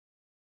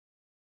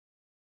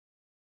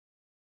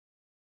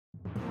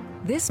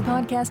This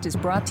podcast is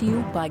brought to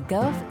you by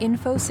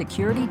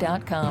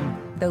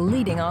GovInfoSecurity.com, the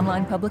leading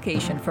online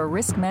publication for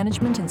risk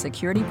management and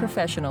security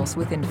professionals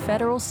within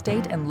federal,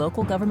 state, and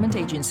local government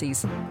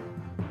agencies.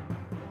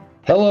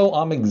 Hello,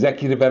 I'm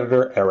Executive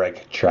Editor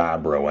Eric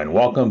Chabrow, and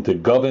welcome to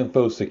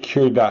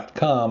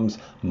GovInfoSecurity.com's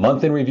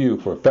month in review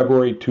for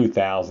February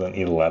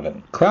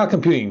 2011. Cloud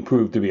computing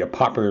proved to be a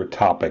popular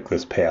topic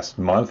this past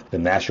month. The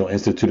National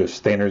Institute of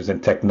Standards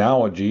and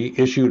Technology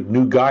issued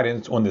new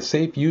guidance on the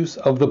safe use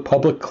of the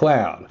public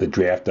cloud. The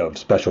draft of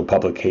Special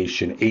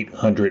Publication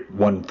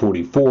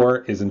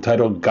 800-144 is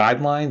entitled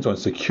Guidelines on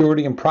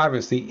Security and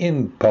Privacy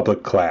in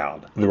Public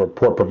Cloud. The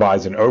report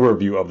provides an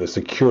overview of the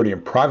security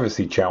and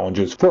privacy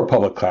challenges for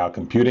public cloud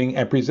computing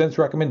and presents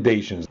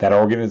recommendations that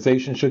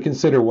organizations should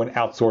consider when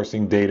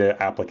outsourcing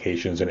data,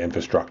 applications, and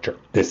infrastructure.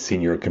 This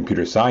senior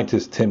computer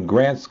scientist, Tim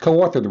Grants,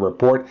 co-authored the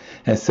report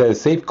and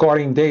says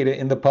safeguarding data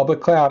in the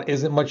public cloud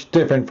isn't much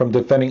different from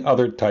defending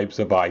other types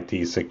of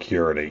IT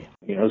security.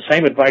 The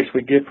same advice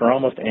we give for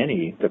almost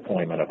any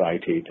deployment of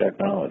IT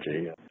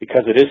technology,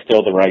 because it is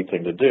still the right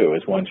thing to do,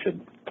 is one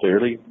should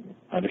clearly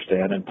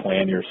understand and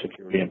plan your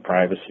security and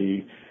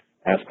privacy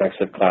aspects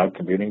of cloud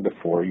computing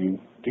before you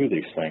do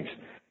these things.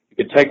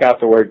 You could take out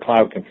the word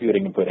cloud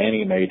computing and put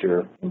any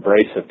major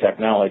embrace of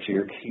technology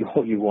or you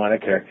always want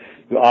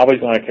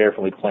to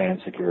carefully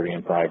plan security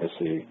and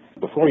privacy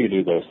before you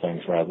do those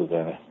things rather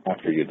than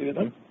after you do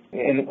them.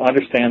 And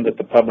understand that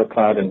the public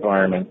cloud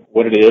environment,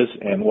 what it is,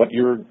 and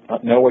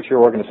know what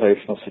your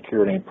organizational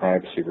security and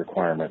privacy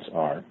requirements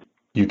are.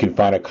 You can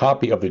find a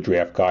copy of the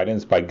draft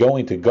guidance by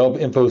going to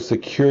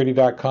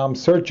GovInfoSecurity.com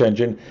search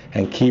engine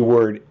and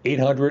keyword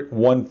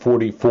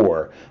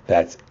 800-144.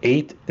 That's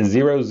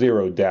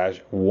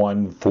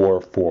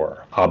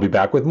 800-144. I'll be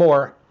back with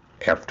more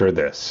after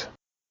this.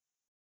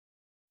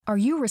 Are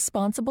you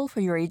responsible for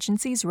your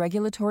agency's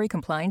regulatory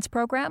compliance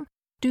program?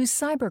 Do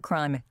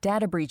cybercrime,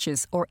 data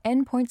breaches, or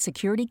endpoint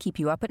security keep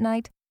you up at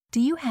night?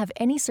 Do you have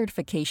any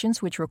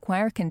certifications which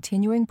require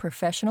continuing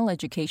professional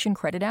education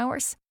credit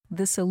hours?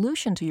 The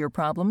solution to your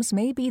problems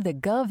may be the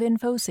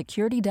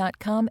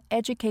GovInfoSecurity.com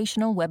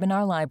educational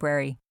webinar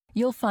library.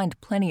 You'll find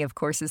plenty of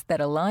courses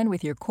that align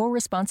with your core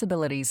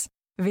responsibilities.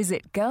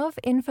 Visit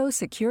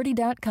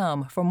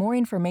GovInfoSecurity.com for more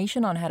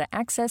information on how to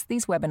access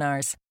these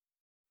webinars.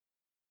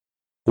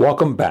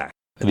 Welcome back.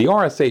 The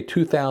RSA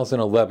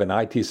 2011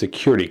 IT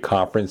Security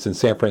Conference in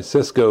San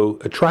Francisco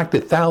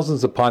attracted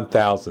thousands upon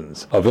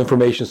thousands of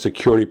information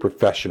security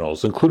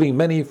professionals, including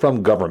many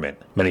from government.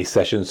 Many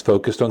sessions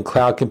focused on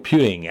cloud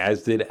computing,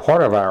 as did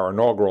part of our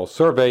inaugural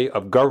survey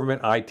of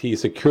government IT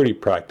security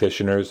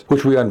practitioners,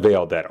 which we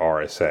unveiled at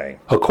RSA.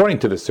 According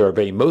to the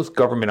survey, most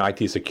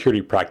government IT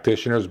security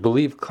practitioners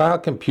believe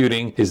cloud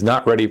computing is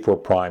not ready for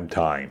prime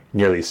time.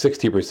 Nearly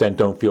 60%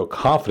 don't feel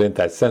confident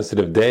that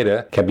sensitive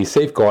data can be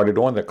safeguarded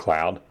on the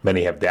cloud.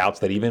 Many have doubts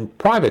that even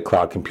private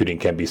cloud computing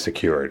can be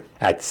secured.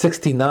 At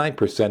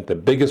 69%, the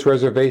biggest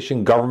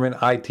reservation government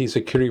IT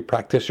security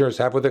practitioners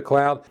have with the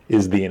cloud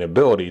is the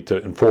inability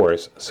to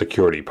enforce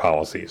security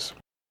policies.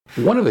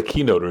 One of the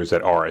keynoters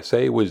at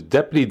RSA was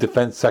Deputy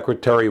Defense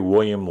Secretary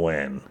William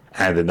Lynn,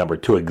 and the number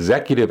 2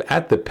 executive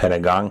at the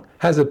Pentagon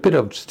has a bit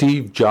of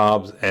Steve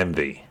Jobs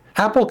envy.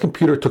 Apple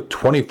Computer took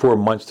 24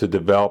 months to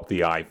develop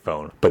the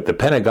iPhone, but the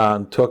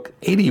Pentagon took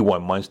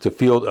 81 months to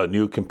field a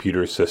new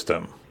computer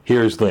system.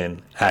 Here's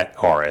Lynn at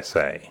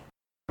RSA.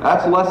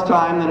 That's less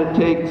time than it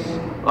takes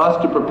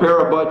us to prepare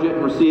a budget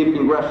and receive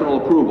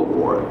congressional approval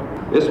for it.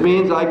 This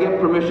means I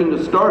get permission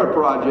to start a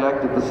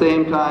project at the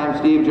same time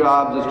Steve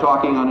Jobs is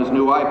talking on his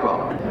new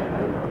iPhone.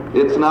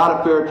 It's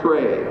not a fair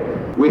trade.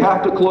 We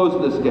have to close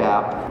this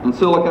gap, and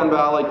Silicon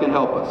Valley can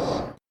help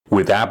us.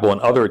 With Apple and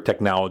other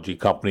technology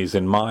companies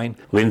in mind,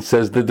 Lynn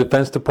says the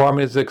Defense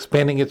Department is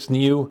expanding its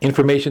new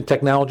Information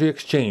Technology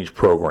Exchange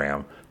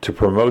program to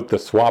promote the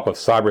swap of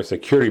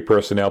cybersecurity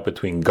personnel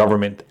between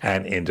government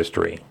and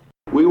industry.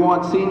 We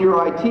want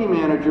senior IT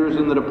managers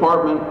in the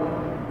department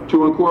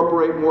to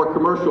incorporate more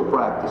commercial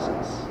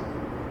practices.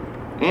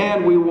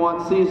 And we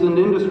want seasoned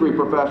industry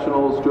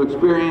professionals to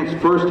experience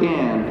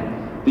firsthand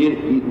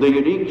the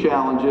unique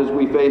challenges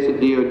we face at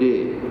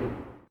DoD.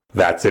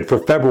 That's it for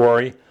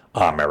February.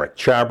 I'm Eric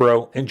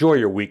Chabrow. Enjoy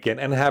your weekend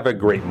and have a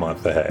great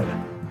month ahead.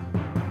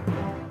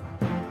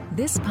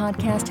 This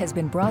podcast has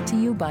been brought to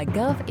you by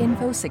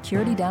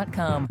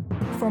GovInfoSecurity.com.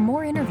 For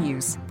more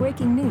interviews,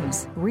 breaking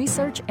news,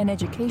 research, and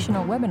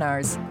educational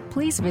webinars,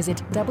 please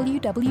visit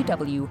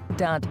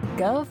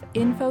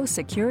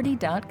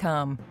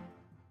www.govinfosecurity.com.